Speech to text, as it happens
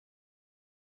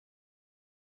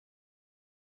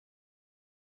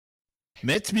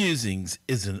Mets Musings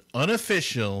is an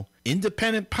unofficial,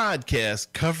 independent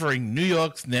podcast covering New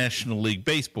York's National League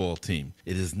Baseball team.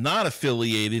 It is not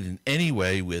affiliated in any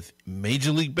way with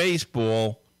Major League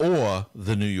Baseball or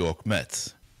the New York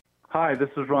Mets. Hi, this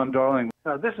is Ron Darling.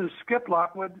 This is Skip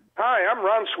Lockwood. Hi, I'm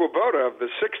Ron Swoboda of the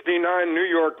 69 New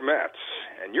York Mets,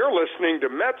 and you're listening to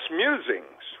Mets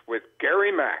Musings with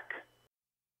Gary Mack.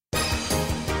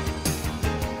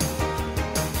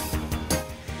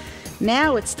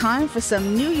 Now it's time for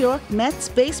some New York Mets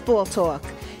baseball talk.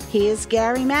 Here's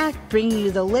Gary Mack bringing you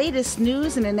the latest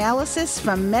news and analysis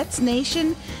from Mets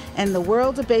Nation and the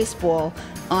world of baseball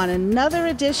on another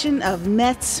edition of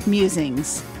Mets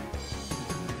Musings.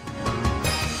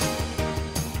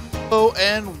 Hello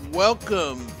and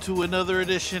welcome to another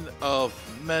edition of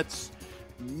Mets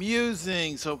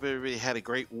Musings. Hope everybody had a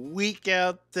great week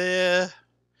out there.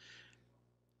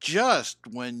 Just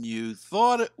when you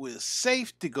thought it was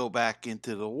safe to go back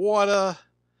into the water,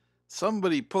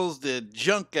 somebody pulls their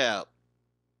junk out.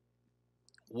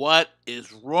 What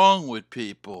is wrong with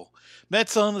people?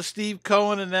 Mets owner Steve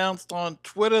Cohen announced on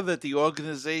Twitter that the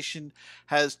organization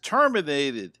has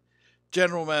terminated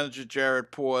general manager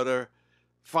Jared Porter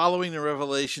following the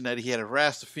revelation that he had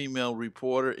harassed a female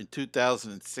reporter in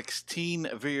 2016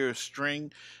 via a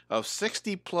string of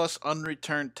 60-plus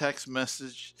unreturned text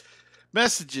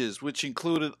messages, which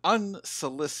included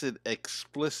unsolicited,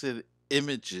 explicit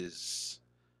images.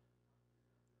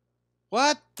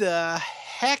 What the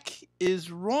heck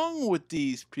is wrong with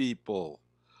these people?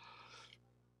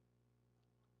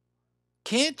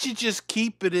 Can't you just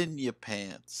keep it in your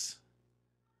pants?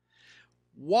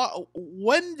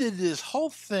 When did this whole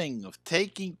thing of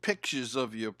taking pictures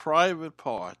of your private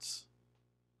parts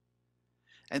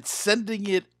and sending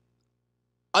it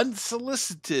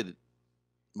unsolicited,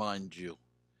 mind you,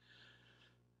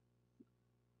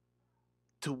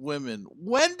 to women,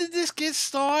 when did this get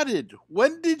started?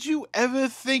 When did you ever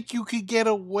think you could get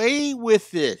away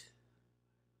with it?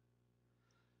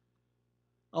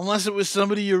 Unless it was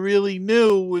somebody you really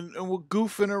knew and were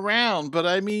goofing around. But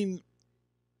I mean,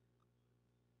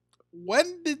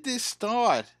 when did this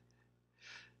start?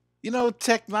 You know,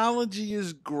 technology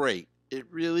is great. It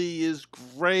really is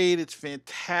great. It's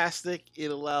fantastic.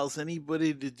 It allows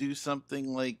anybody to do something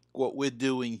like what we're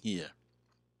doing here.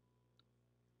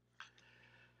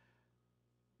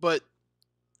 But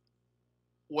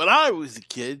when I was a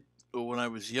kid, or when I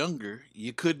was younger,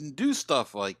 you couldn't do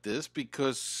stuff like this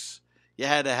because you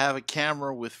had to have a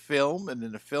camera with film, and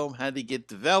then the film had to get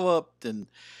developed, and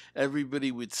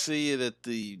everybody would see it at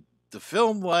the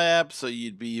film lab, so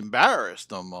you'd be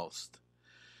embarrassed almost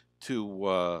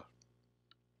to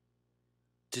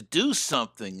do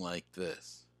something like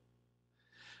this.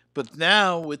 But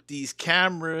now with these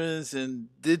cameras and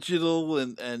digital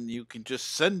and you can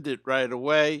just send it right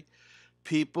away,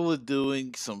 people are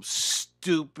doing some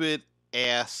stupid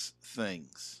ass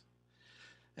things.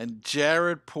 And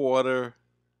Jared Porter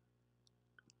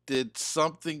did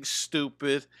something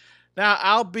stupid. Now,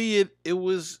 albeit it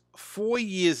was 4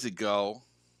 years ago,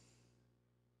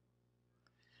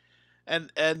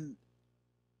 and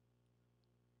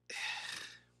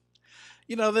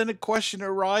you know, then the question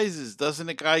arises, doesn't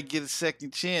a guy get a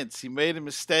second chance? He made a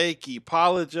mistake. He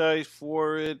apologized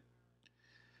for it.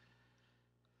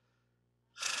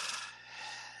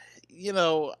 You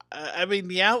know, I mean,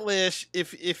 the outlash,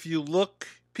 if you look,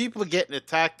 people are getting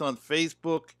attacked on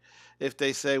Facebook if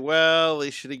they say, well, they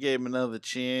should have gave him another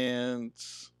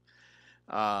chance.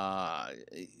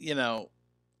 You know,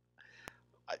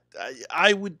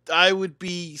 I would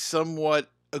be somewhat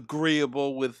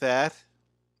agreeable with that.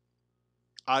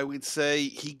 I would say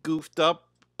he goofed up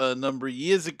a number of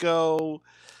years ago.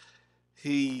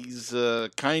 He's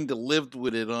kind of lived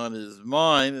with it on his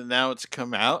mind, and now it's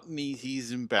come out, and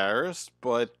he's embarrassed,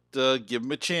 but give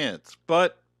him a chance.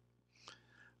 But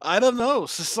I don't know.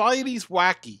 Society's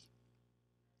wacky.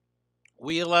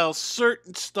 We allow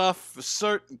certain stuff for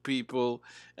certain people,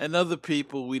 and other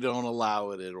people we don't allow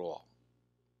it at all.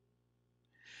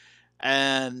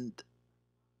 And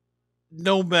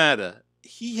no matter,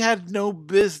 he had no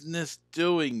business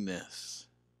doing this.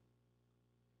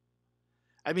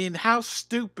 I mean, how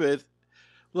stupid.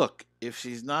 Look, if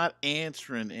she's not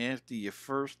answering after your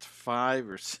first 5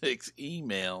 or 6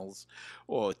 emails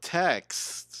or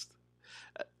texts,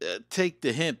 take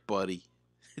the hint, buddy.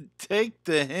 Take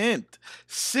the hint.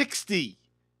 60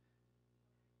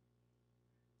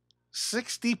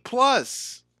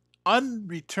 plus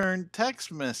unreturned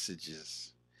text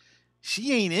messages.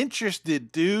 She ain't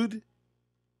interested, dude.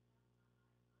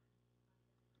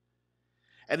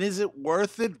 And is it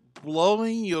worth it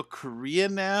blowing your career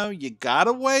now? You got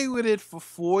away with it for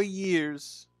 4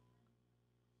 years.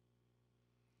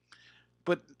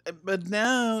 But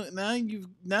now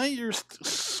you're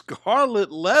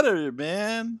Scarlet Letter,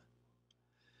 man.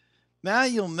 Now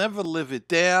you'll never live it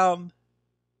down.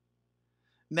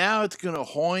 Now it's gonna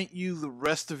haunt you the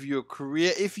rest of your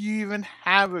career, if you even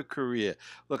have a career.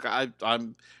 Look,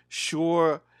 I'm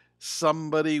sure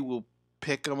somebody will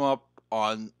pick him up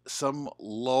on some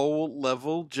low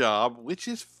level job, which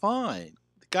is fine.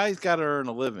 The guy's got to earn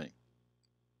a living,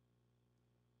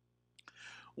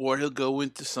 or he'll go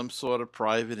into some sort of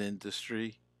private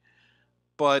industry.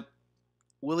 But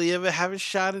will he ever have a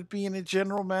shot at being a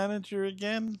general manager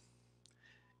again?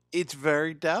 It's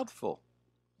very doubtful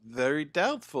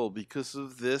because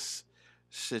of this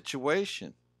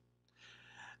situation.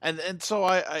 And so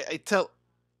I tell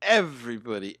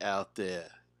everybody out there,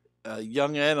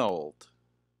 young and old,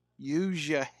 use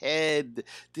your head.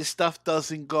 This stuff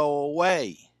doesn't go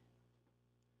away.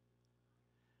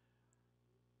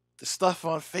 The stuff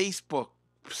on Facebook,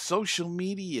 social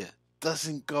media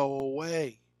doesn't go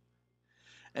away.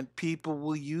 And people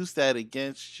will use that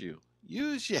against you.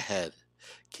 Use your head.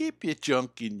 Keep your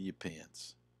junk in your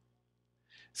pants.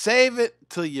 Save it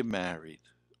till you're married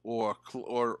or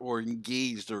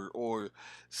engaged or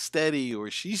steady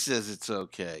or she says it's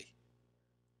okay.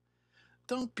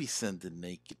 Don't be sending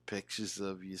naked pictures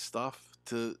of your stuff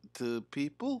to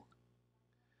people.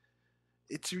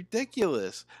 It's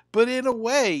ridiculous. But in a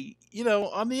way,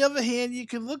 on the other hand, you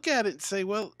can look at it and say,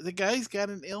 well, the guy's got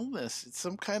an illness. It's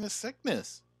some kind of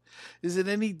sickness. Is it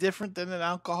any different than an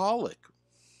alcoholic?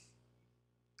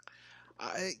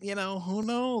 Who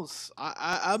knows?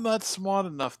 I'm not smart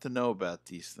enough to know about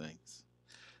these things.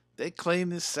 They claim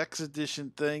this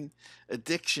addiction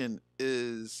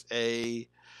is a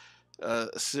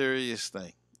serious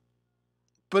thing.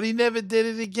 But he never did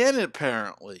it again,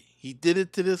 apparently. He did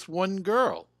it to this one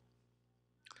girl.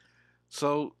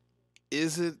 So,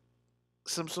 is it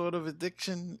some sort of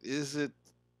addiction?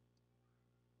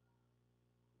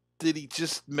 Did he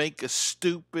just make a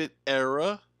stupid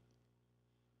error?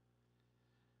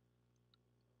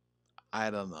 I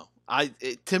don't know.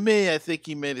 To me, I think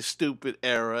he made a stupid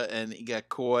error and he got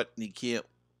caught and he can't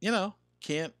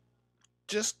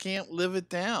live it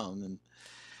down.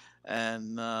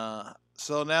 And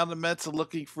so now the Mets are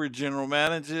looking for a general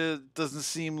manager. It doesn't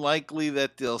seem likely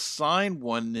that they'll sign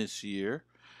one this year,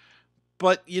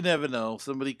 but you never know.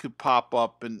 Somebody could pop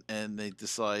up and they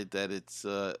decide that it's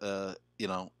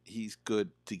he's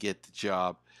good to get the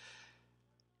job.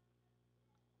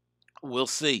 We'll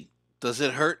see. Does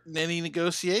it hurt in any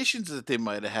negotiations that they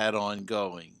might have had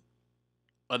ongoing?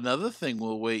 Another thing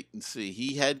we'll wait and see.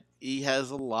 He has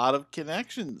a lot of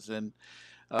connections, and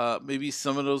maybe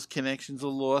some of those connections are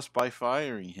lost by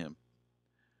firing him.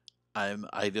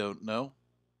 I don't know.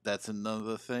 That's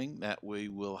another thing that we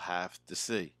will have to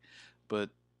see, but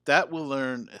that we'll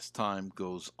learn as time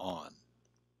goes on.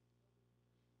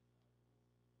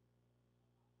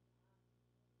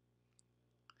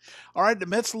 All right, the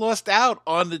Mets lost out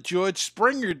on the George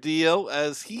Springer deal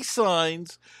as he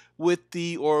signs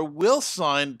or will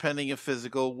sign pending a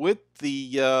physical with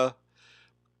the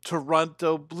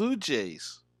Toronto Blue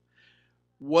Jays.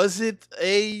 Was it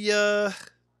a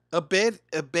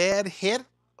bad hit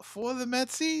for the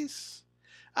Metsies?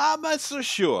 I'm not so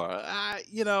sure.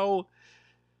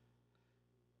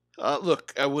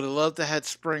 Look, I would have loved to have had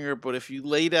Springer, but if you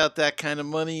laid out that kind of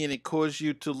money and it caused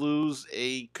you to lose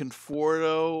a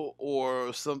Conforto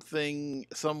or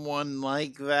someone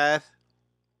like that,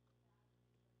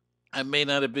 I may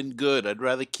not have been good. I'd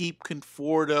rather keep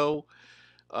Conforto.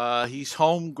 He's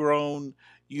homegrown.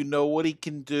 You know what he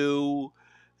can do.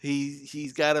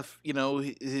 He's got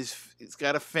he's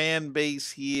got a fan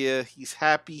base here. He's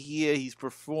happy here. He's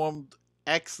performed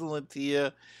excellent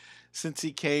here since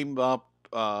he came up.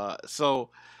 So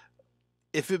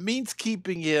if it means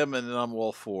keeping him, and I'm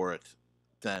all for it,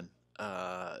 then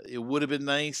it would have been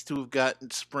nice to have gotten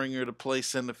Springer to play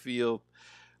center field.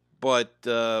 But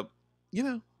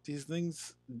these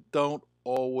things don't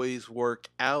always work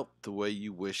out the way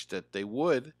you wish that they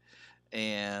would,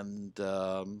 and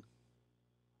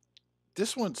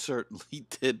this one certainly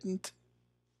didn't.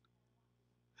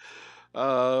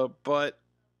 But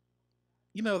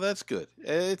that's good.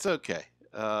 It's okay.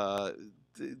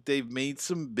 They've made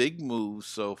some big moves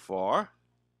so far.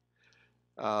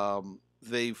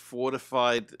 They've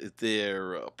fortified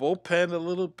their bullpen a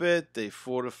little bit. They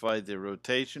fortified their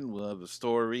rotation. We'll have a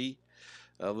story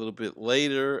a little bit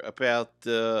later about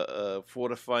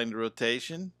fortifying the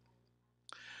rotation.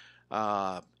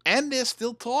 And they're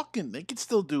still talking. They can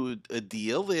still do a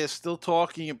deal. They're still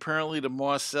talking apparently to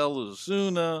Marcell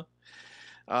Ozuna.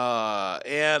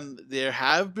 And there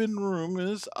have been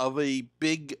rumors of a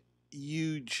big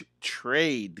huge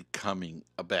trade coming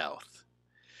about.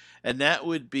 And that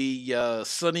would be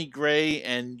Sonny Gray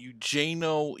and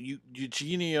Eugenio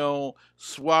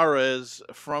Suarez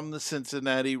from the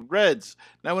Cincinnati Reds.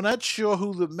 Now, we're not sure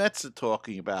who the Mets are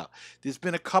talking about. There's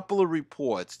been a couple of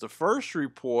reports. The first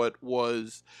report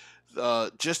was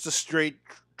just a straight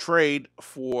trade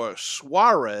for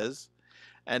Suarez,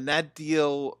 and that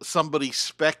deal, somebody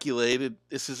speculated.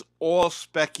 This is all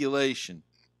speculation.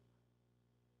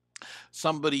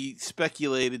 Somebody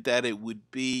speculated that it would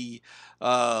be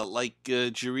like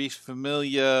Jeurys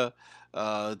Familia,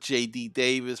 J.D.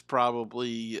 Davis,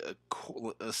 probably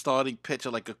a starting pitcher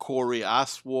like a Corey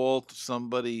Oswalt,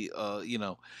 somebody,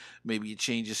 maybe a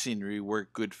change of scenery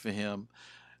worked good for him.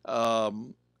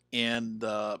 And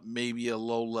maybe a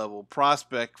low-level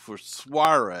prospect for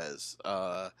Suarez.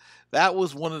 That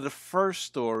was one of the first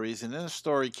stories, and then a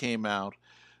story came out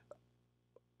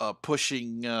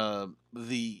pushing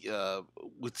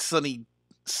with Sonny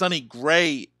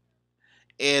Gray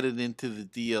added into the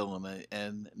deal,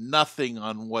 and nothing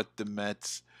on what the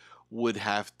Mets would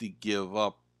have to give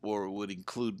up or would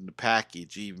include in the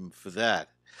package, even for that.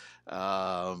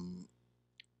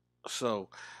 So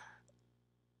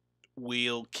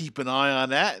we'll keep an eye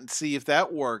on that and see if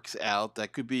that works out.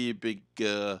 That could be a big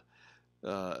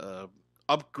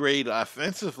upgrade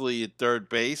offensively at third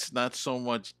base, not so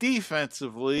much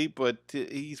defensively, but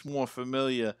he's more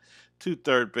familiar to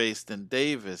third base than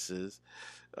Davis is,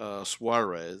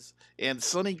 Suarez. And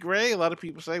Sonny Gray, a lot of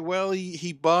people say, well,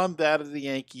 he bombed out of the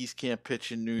Yankees, can't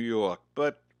pitch in New York.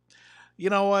 But you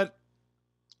know what?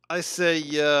 I say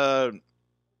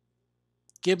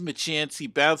give him a chance. He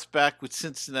bounced back with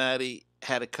Cincinnati,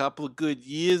 had a couple of good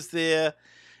years there,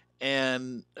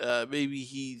 and maybe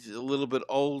he's a little bit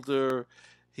older,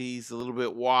 he's a little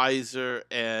bit wiser,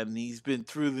 and he's been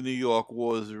through the New York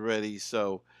wars already,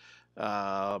 so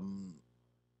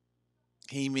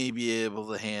he may be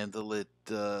able to handle it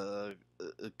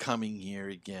coming here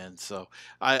again. So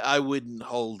I wouldn't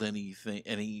hold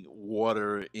any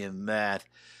water in that,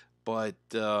 but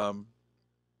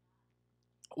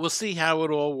we'll see how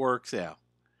it all works out.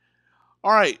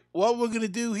 All right, what we're going to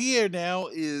do here now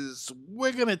is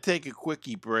we're going to take a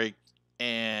quickie break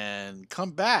and come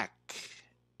back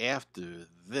after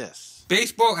this.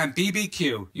 Baseball and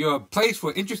BBQ, your place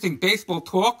for interesting baseball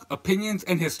talk, opinions,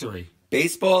 and history.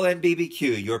 Baseball and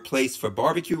BBQ, your place for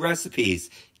barbecue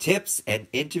recipes, tips, and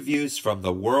interviews from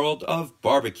the world of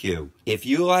barbecue. If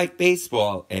you like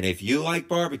baseball and if you like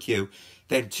barbecue,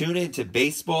 then tune in to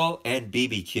Baseball and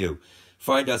BBQ.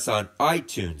 Find us on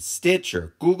iTunes,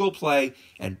 Stitcher, Google Play,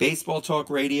 and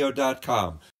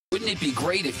BaseballTalkRadio.com. Wouldn't it be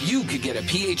great if you could get a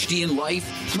PhD in life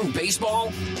through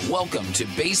baseball? Welcome to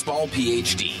Baseball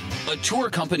PhD, a tour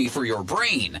company for your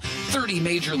brain. 30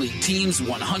 major league teams,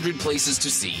 100 places to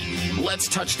see. Let's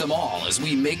touch them all as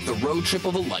we make the road trip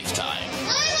of a lifetime.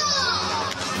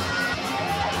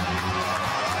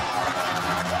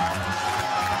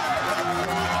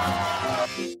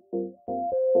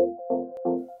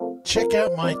 Check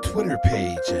out my Twitter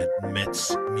page at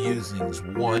Mets Musings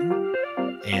 1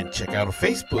 and check out a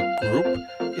Facebook group.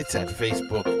 It's at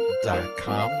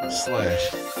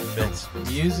facebook.com/Mets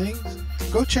Musings.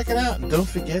 Go check it out and don't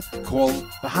forget to call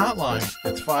the hotline.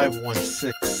 That's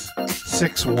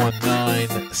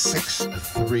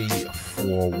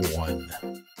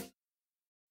 516-619-6341.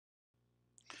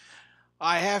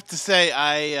 I have to say,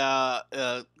 I've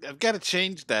got to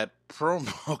change that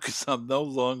promo because I'm no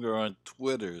longer on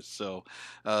Twitter. So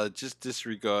just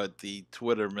disregard the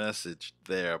Twitter message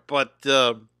there. But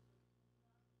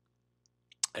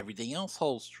everything else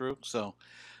holds true. So,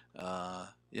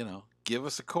 give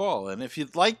us a call. And if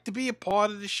you'd like to be a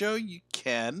part of the show, you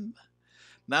can.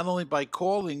 Not only by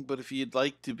calling, but if you'd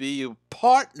like to be a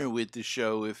partner with the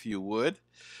show, if you would,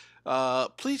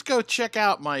 please go check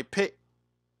out my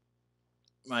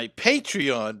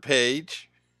Patreon page.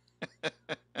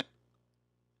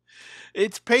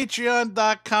 It's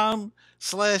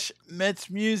patreon.com/Mets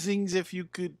Musings. If you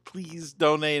could please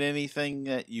donate anything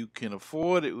that you can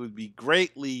afford, it would be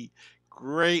greatly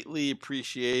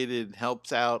appreciated and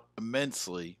helps out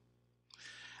immensely.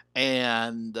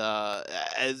 And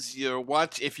if you're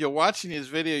watching this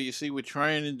video, you see we're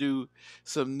trying to do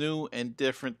some new and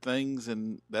different things,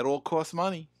 and that all costs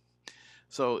money.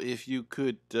 So if you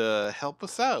could help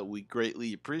us out, we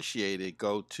greatly appreciate it.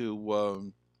 Go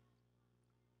to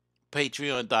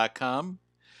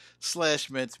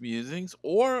patreon.com/Mets Musings,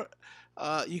 or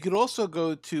you could also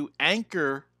go to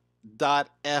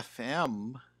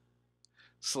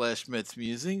anchor.fm/Mets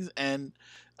Musings and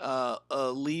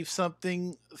leave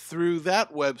something through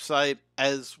that website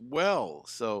as well.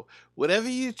 So whatever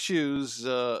you choose,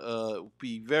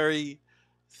 be very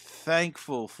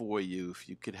thankful for you if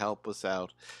you could help us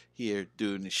out here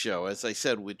doing the show. As I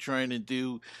said, we're trying to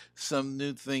do some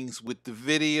new things with the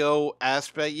video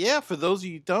aspect. Yeah, for those of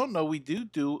you who don't know, we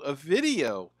do a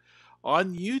video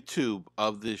on YouTube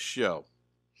of this show,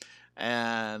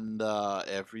 and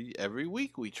every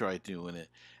week we try doing it,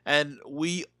 and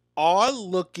we are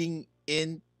looking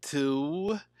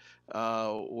into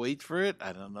wait for it.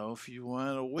 I don't know if you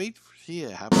want to wait for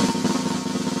here. How about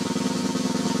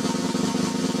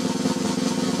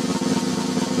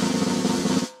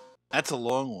that's a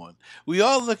long one. We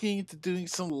are looking into doing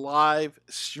some live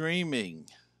streaming,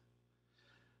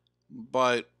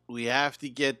 but we have to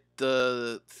get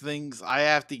the things. I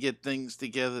have to get things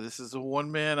together. This is a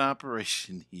one-man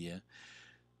operation here,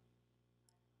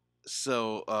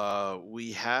 so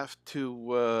we have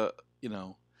to,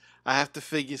 I have to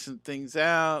figure some things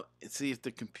out and see if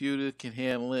the computer can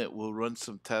handle it. We'll run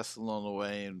some tests along the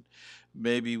way, and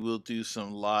maybe we'll do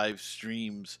some live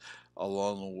streams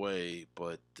along the way.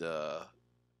 But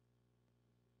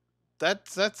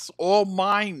that's all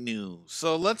my news.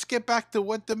 So let's get back to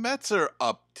what the Mets are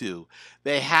up to.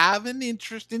 They have an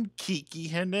interest in Kiki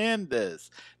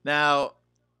Hernandez. Now,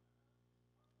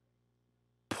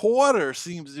 Porter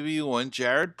seems to be one,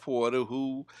 Jared Porter,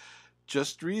 who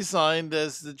just resigned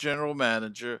as the general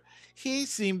manager. He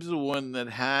seems the one that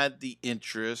had the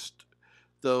interest,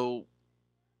 though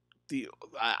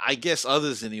I guess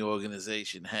others in the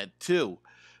organization had too.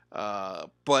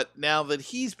 But now that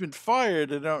he's been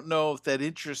fired, I don't know if that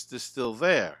interest is still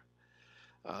there.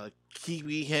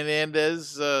 Kiki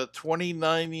Hernandez,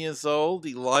 29 years old.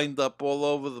 He lined up all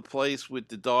over the place with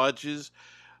the Dodgers,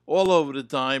 all over the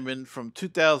diamond from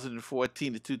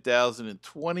 2014 to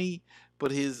 2020,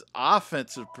 but his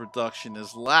offensive production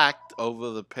has lacked over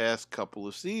the past couple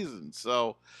of seasons.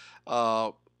 So,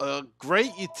 a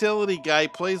great utility guy,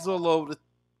 plays all over the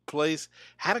place,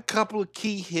 had a couple of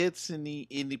key hits in the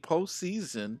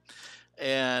postseason,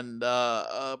 and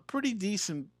a pretty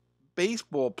decent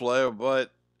baseball player,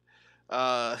 but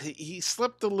he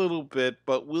slipped a little bit.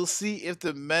 But we'll see if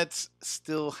the Mets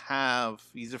still have.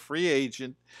 He's a free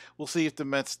agent. We'll see if the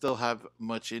Mets still have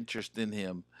much interest in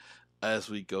him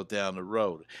as we go down the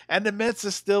road. And the Mets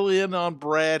are still in on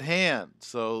Brad Hand,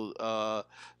 so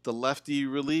the lefty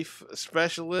relief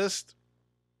specialist.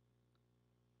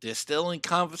 They're still in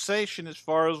conversation as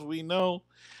far as we know,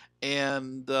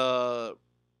 and that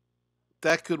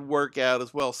could work out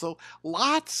as well. So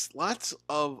lots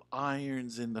of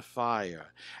irons in the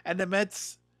fire. And the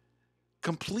Mets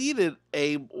completed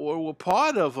or were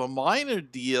part of a minor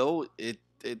deal. It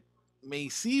may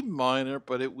seem minor,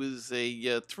 but it was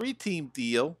a three-team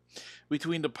deal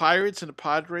between the Pirates and the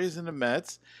Padres and the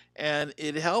Mets, and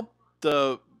it helped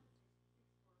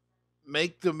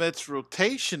make the Mets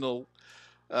rotational.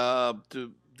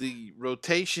 The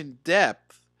rotation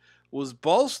depth was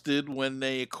bolstered when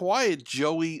they acquired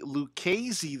Joey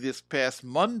Lucchesi this past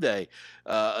Monday,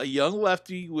 a young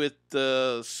lefty with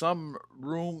some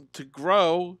room to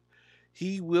grow.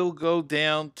 He will go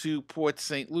down to Port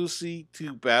St. Lucie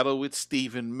to battle with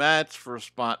Steven Matz for a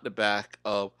spot in the back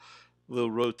of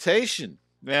the rotation.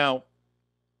 Now,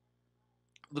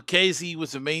 Lucchesi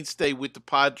was a mainstay with the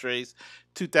Padres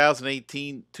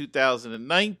 2018,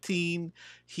 2019.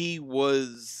 He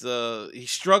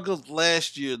struggled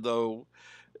last year though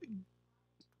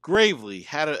gravely.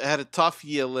 Had a tough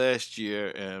year last year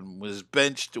and was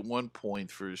benched at one point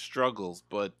for his struggles,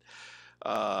 but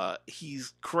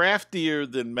he's craftier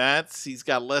than Matz. He's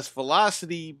got less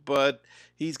velocity, but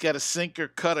he's got a sinker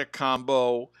cutter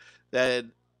combo that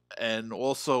and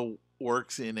also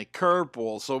works in a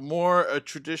curveball. So more a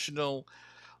traditional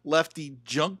lefty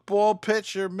junk ball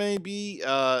pitcher, maybe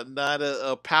not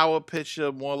a power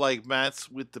pitcher, more like Matz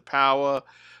with the power.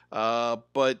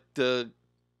 But it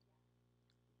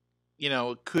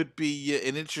could be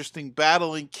an interesting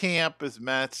battle in camp as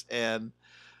Matz and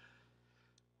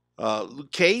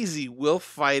Lucchesi will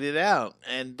fight it out.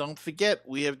 And don't forget,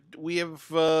 we have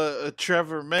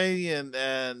Trevor May and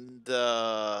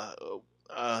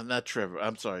not Trevor.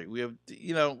 I'm sorry. We have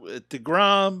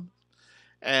DeGrom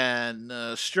and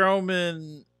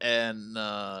Stroman and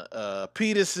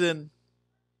Peterson,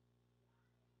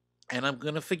 and I'm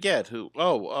gonna forget who.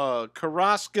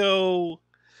 Carrasco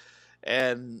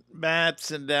and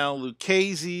Matz and now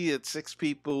Lucchesi. It's 6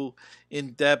 people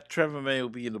in depth. Trevor May will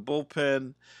be in the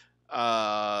bullpen.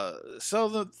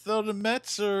 So the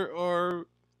Mets are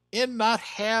in not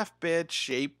half bad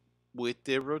shape with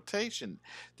their rotation.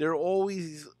 They're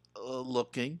always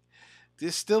looking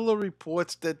there's still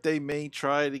reports that they may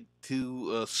try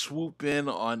to swoop in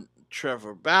on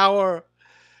Trevor Bauer.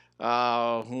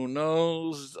 Who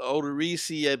knows?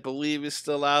 Odorizzi, I believe, is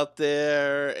still out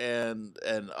there, and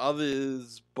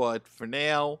others. But for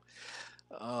now,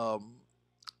 um,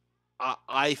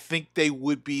 I think they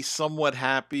would be somewhat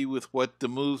happy with what the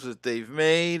moves that they've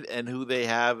made and who they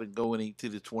have and going into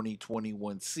the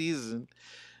 2021 season.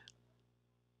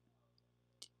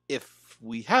 If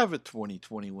we have a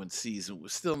 2021 season, we're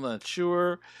still not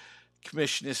sure.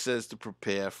 Commissioner says to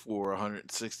prepare for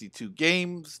 162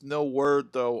 games. No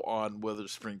word, though, on whether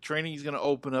spring training is going to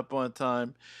open up on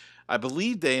time. I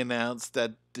believe they announced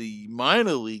that the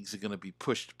minor leagues are going to be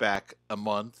pushed back a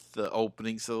month, the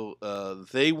opening, so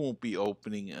they won't be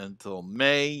opening until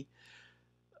May.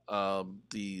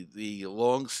 The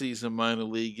long season minor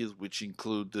leagues, which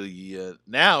include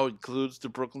now includes the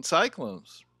Brooklyn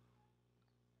Cyclones.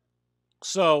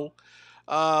 So,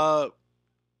 I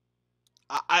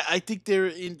think they're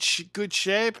in good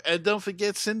shape. And don't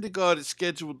forget, Syndergaard is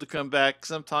scheduled to come back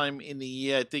sometime in the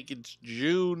year. I think it's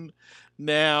June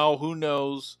now. Who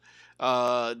knows?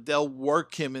 They'll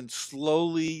work him in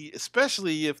slowly,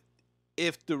 especially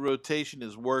if the rotation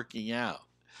is working out.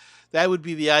 That would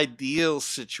be the ideal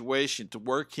situation, to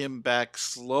work him back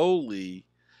slowly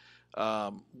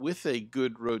with a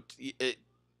good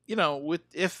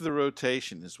if the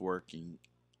rotation is working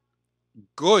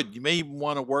good. You may even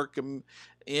want to work him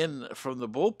in from the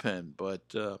bullpen, but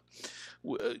that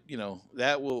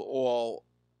will all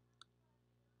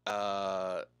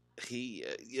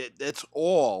that's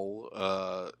all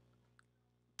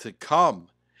to come.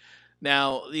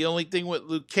 Now, the only thing with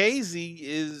Lucchesi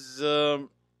is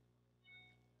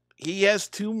he has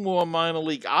 2 more minor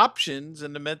league options,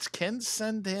 and the Mets can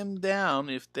send him down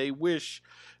if they wish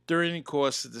during the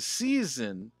course of the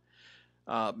season.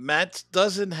 Mets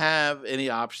doesn't have any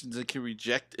options and can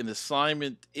reject an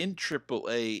assignment in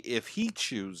AAA if he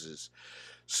chooses.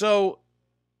 So,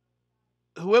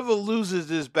 whoever loses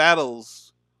his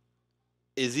battles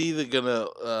is either going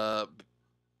to,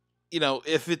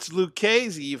 if it's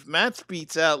Lucchesi, if Mets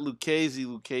beats out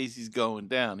Lucchesi's going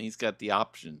down. He's got the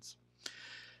options.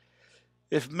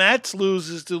 If Mets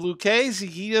loses to Lucchesi,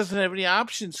 he doesn't have any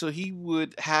options, so he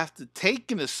would have to take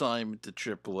an assignment to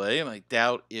AAA, and I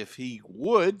doubt if he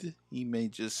would. He may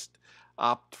just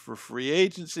opt for free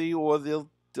agency, or they'll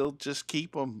just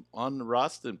keep him on the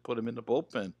roster and put him in the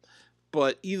bullpen.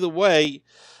 But either way,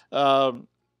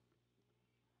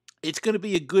 it's going to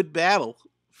be a good battle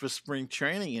for spring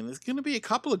training, and there's going to be a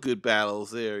couple of good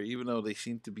battles there, even though they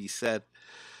seem to be set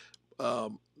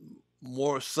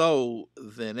more so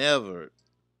than ever.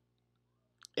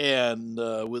 And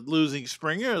with losing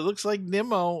Springer, it looks like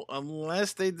Nimmo,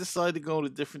 unless they decide to go in a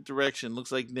different direction,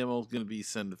 looks like Nimmo's going to be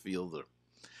center fielder.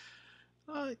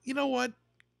 You know what?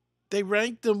 They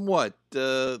ranked him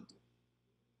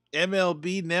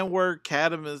MLB Network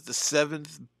had him as the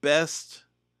 7th best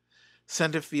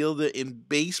center fielder in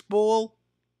baseball,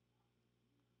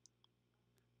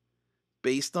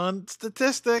 based on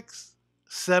statistics.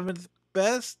 7th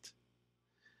best.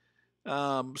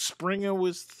 Springer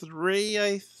was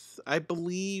 3, I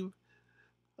believe.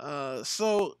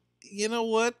 So you know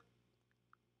what?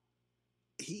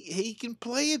 He can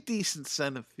play a decent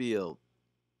center field.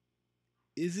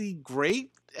 Is he great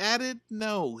at it?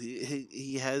 No,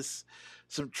 he has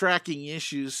some tracking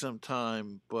issues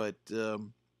sometimes, but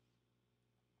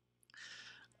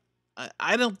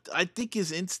I think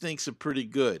his instincts are pretty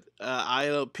good.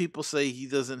 People say he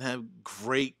doesn't have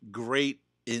great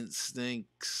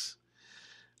instincts.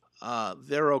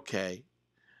 They're okay.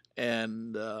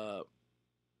 And,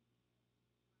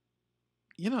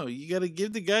 you got to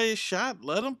give the guy a shot.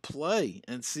 Let him play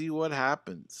and see what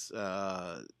happens.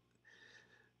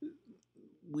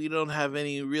 We don't have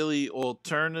any really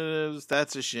alternatives.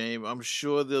 That's a shame. I'm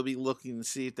sure they'll be looking to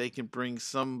see if they can bring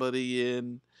somebody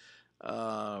in.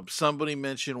 Somebody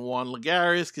mentioned Juan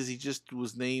Lagares because he just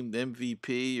was named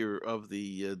MVP of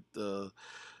the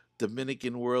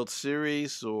Dominican World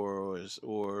Series or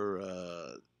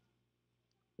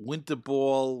winter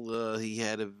ball. He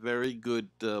had a very good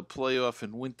playoff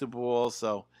in winter ball,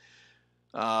 so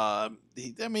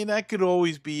that could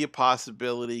always be a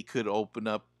possibility. Could open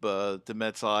up the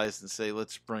Mets' eyes and say,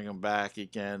 let's bring him back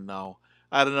again. Now,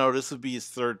 I don't know. This would be his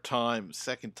 3rd time.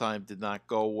 2nd time did not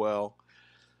go well.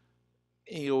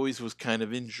 He always was kind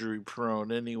of injury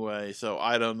prone anyway, so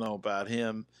I don't know about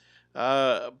him.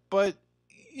 But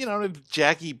if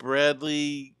Jackie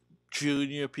Bradley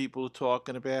Jr., people are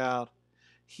talking about,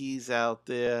 he's out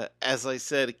there. As I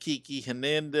said, Kiki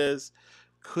Hernandez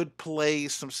could play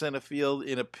some center field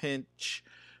in a pinch.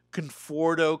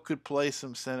 Conforto could play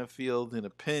some center field in a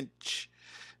pinch.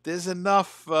 There's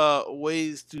enough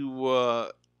ways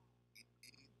to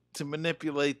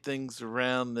manipulate things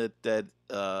around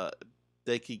that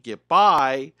they could get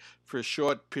by for a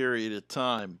short period of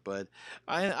time. But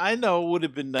I know it would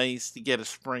have been nice to get a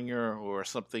Springer or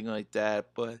something like that.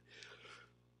 But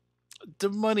the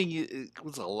money, it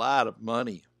was a lot of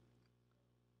money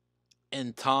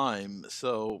and time.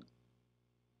 So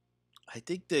I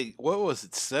think what was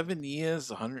it, 7 years,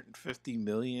 150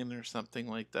 million or something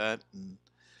like that. And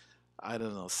I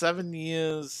don't know, 7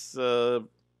 years, the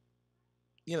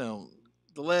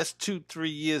last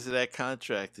 2-3 years of that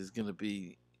contract is going to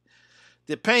be,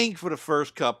 they're paying for the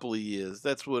first couple of years.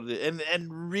 That's what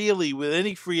and really with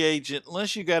any free agent,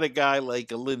 unless you got a guy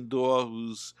like a Lindor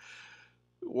who's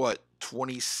what,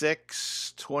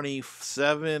 26,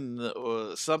 27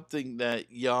 or something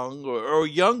that young or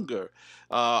younger,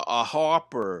 a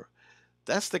Harper,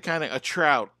 that's the kind of, a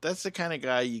Trout, that's the kind of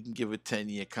guy you can give a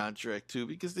 10-year contract to,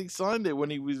 because they signed it when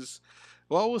he was,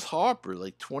 well, it was Harper,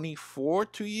 like 24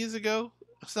 2 years ago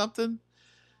or something.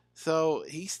 So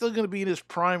he's still going to be in his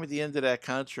prime at the end of that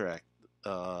contract.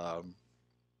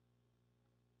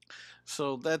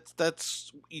 So that's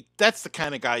the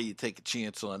kind of guy you take a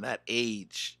chance on, that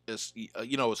age. As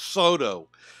Soto.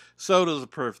 Soto's a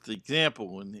perfect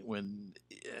example. When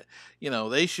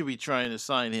they should be trying to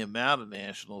sign him out of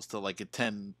Nationals to like a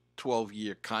 10-12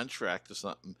 year contract or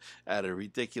something at a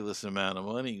ridiculous amount of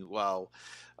money while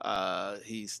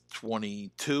he's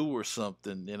 22 or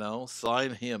something.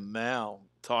 Sign him now,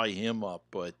 tie him up.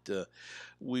 But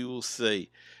we will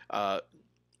see.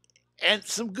 And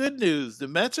some good news. The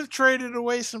Mets have traded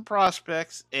away some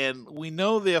prospects, and we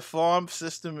know their farm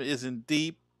system isn't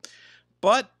deep,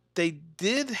 but they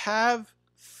did have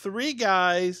 3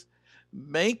 guys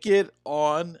make it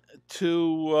on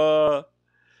to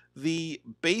the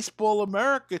Baseball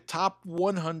America top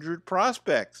 100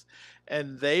 prospects.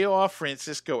 And they are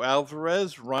Francisco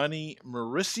Alvarez, Ronnie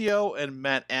Mauricio, and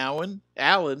Matt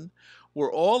Allen were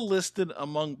all listed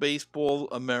among Baseball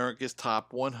America's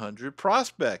top 100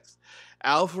 prospects.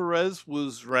 Alvarez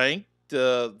was ranked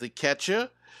the catcher.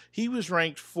 He was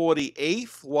ranked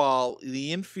 48th, while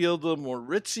the infielder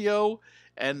Mauricio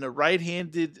and the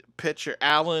right-handed pitcher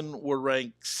Allen were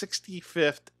ranked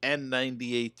 65th and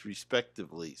 98th,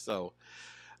 respectively. So,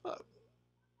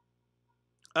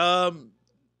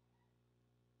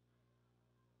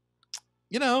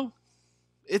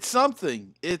 it's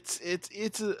something.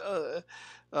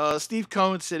 Steve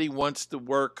Cohen said he wants to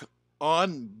work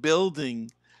on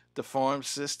building the farm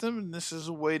system, and this is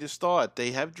a way to start.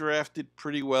 They have drafted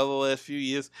pretty well the last few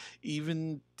years.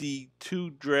 Even the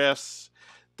 2 drafts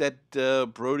that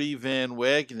Brody Van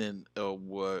Wagenen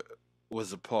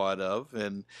was a part of,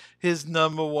 and his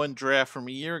number 1 draft from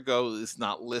a year ago is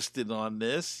not listed on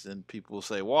this, and people will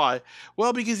say, why?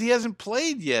 Well, because he hasn't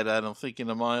played yet, I don't think, in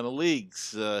the minor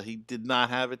leagues. He did not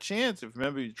have a chance. If you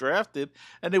remember, he was drafted,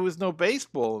 and there was no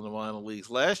baseball in the minor leagues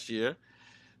last year,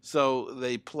 so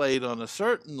they played on a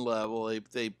certain level.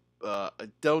 They I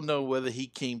don't know whether he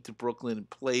came to Brooklyn and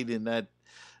played in that,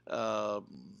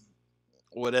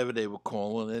 whatever they were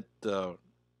calling it,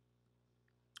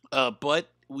 but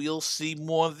we'll see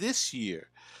more this year.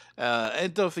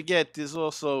 And don't forget, there's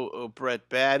also Brett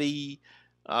Batty,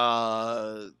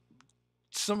 some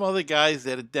other guys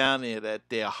that are down there that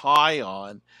they're high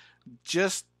on.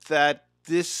 Just that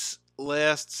this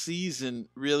last season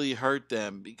really hurt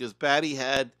them, because Batty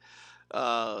had,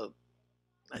 I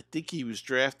think he was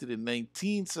drafted in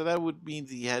 19, so that would mean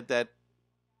he had that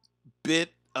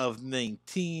bit of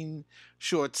 19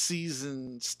 short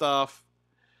season stuff,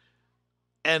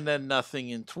 and then nothing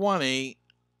in 20,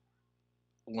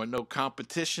 or no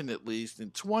competition at least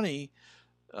in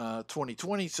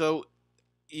 2020, so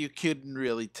you couldn't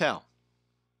really tell.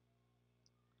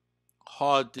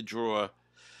 Hard to draw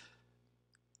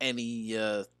any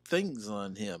things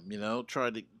on him, try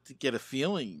to get a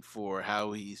feeling for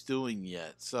how he's doing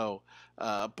yet. So,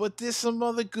 but there's some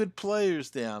other good players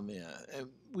down there, and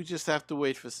we just have to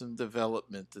wait for some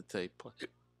development to take place.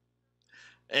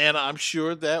 And I'm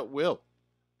sure that will.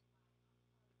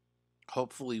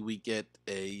 Hopefully we get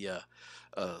a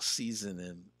season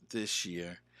in this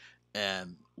year,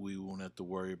 and we won't have to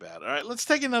worry about it. All right, let's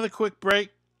take another quick break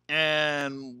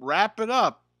and wrap it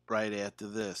up right after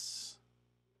this.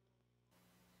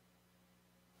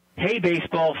 Hey,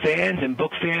 baseball fans and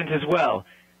book fans as well.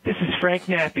 This is Frank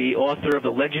Nappi, author of the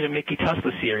Legend of Mickey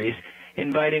Tussler series,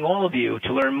 inviting all of you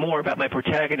to learn more about my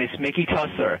protagonist, Mickey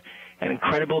Tussler, an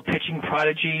incredible pitching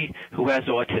prodigy who has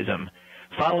autism.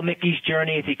 Follow Mickey's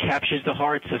journey as he captures the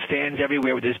hearts of fans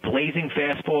everywhere with his blazing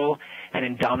fastball and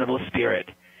indomitable spirit.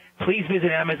 please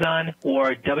visit Amazon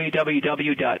or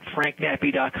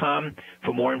www.franknappy.com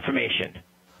for more information.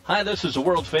 Hi, this is the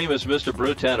world-famous Mr.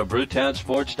 Brewtown of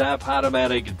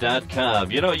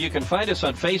BrewtownSports.Podomatic.com. You know, you can find us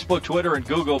on Facebook, Twitter, and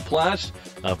Google+.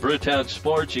 Brewtown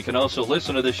Sports. You can also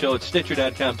listen to the show at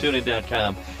Stitcher.com,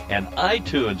 TuneIn.com, and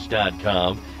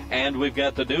iTunes.com. And we've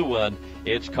got the new one.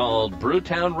 It's called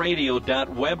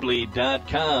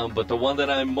BrewtownRadio.Weebly.com. But the one that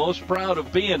I'm most proud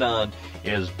of being on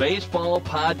is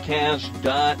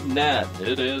BaseballPodcast.net.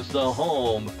 It is the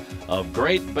home of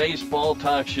great baseball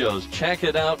talk shows. Check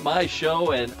it out, my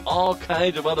show and all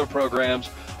kinds of other programs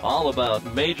all about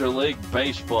Major League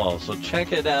Baseball. So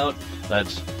check it out.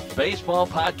 That's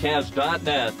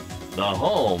baseballpodcast.net, the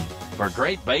home for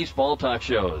great baseball talk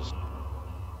shows.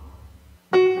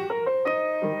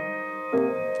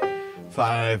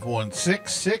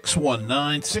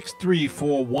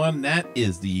 516-619-6341. That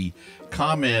is the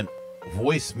comment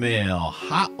voicemail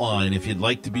hotline if you'd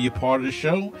like to be a part of the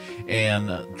show,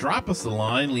 and drop us a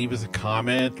line, leave us a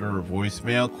comment or a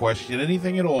voicemail, question,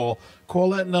 anything at all. Call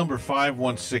that number,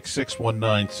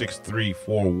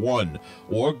 516-619-6341,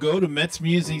 or go to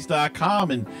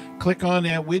MetsMusings.com and click on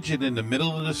that widget in the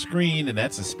middle of the screen, and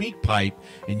that's a speak pipe,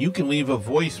 and you can leave a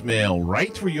voicemail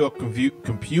right through your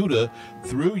computer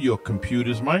through your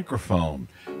computer's microphone.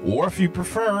 Or if you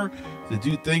prefer to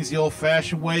do things the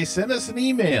old-fashioned way, send us an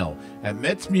email at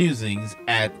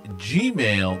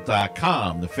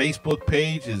metsmusings@gmail.com. The Facebook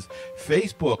page is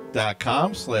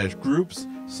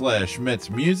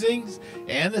facebook.com/groups/MetsMusings,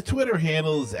 and the Twitter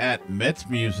handle is at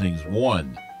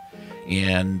MetsMusings1.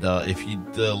 And if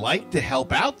you'd like to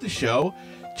help out the show,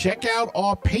 check out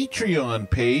our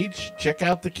Patreon page. Check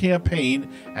out the campaign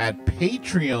at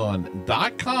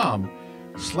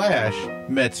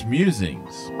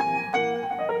patreon.com/MetsMusings.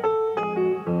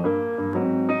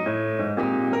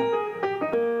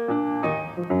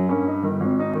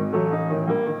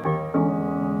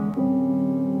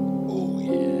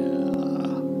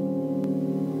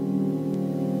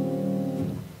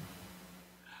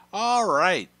 All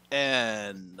right,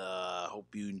 and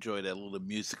hope you enjoyed that little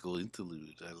musical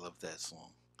interlude. I love that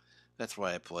song. That's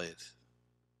why I play it.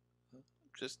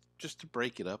 Just to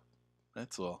break it up.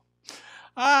 That's all.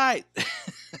 All right.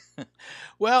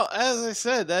 Well, as I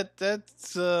said, that's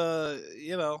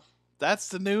that's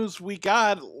the news we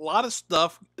got. A lot of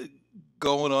stuff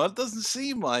going on. It doesn't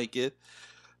seem like it,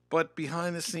 but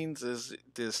behind the scenes there's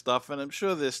stuff, and I'm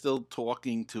sure they're still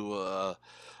talking to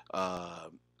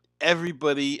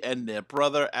everybody and their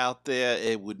brother out there.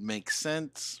 It would make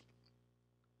sense.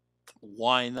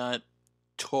 Why not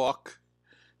talk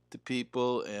to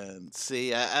people and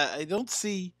see? I don't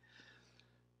see.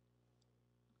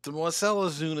 The Marcell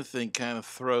Ozuna thing kind of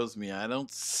throws me. I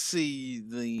don't see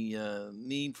the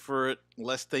need for it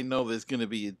unless they know there's going to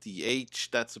be a DH.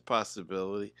 That's a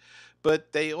possibility.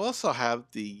 But they also have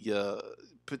the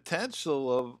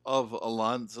potential of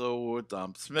Alonso or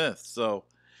Dom Smith. So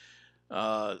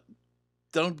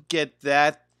don't get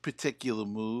that particular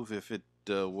move if it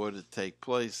were to take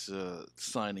place,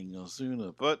 signing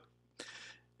Ozuna. But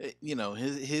you know,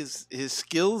 his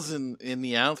skills in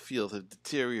the outfield have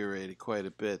deteriorated quite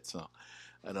a bit, so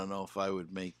I don't know if I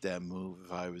would make that move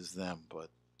if I was them,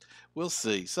 but we'll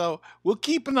see. So we'll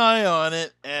keep an eye on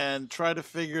it and try to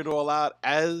figure it all out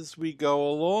as we go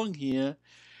along here.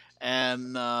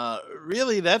 And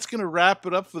really, that's going to wrap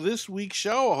it up for this week's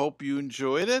show. I hope you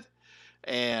enjoyed it,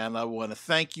 and I want to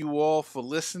thank you all for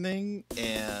listening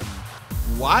and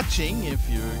watching if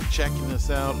you're checking us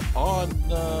out on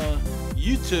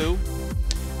YouTube.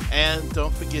 And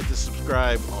don't forget to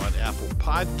subscribe on Apple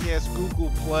Podcasts,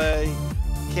 Google Play,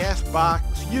 CastBox,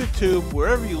 YouTube,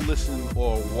 wherever you listen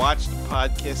or watch the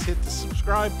podcast. Hit the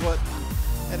subscribe button.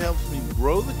 That helps me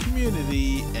grow the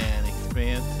community and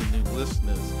expand to new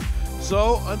listeners.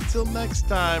 So until next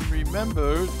time,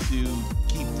 remember to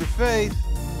keep the faith,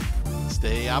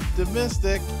 stay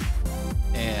optimistic,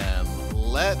 and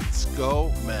let's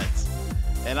go Mets.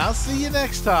 And I'll see you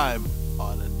next time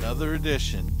on another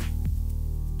edition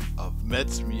of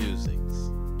Mets Musings.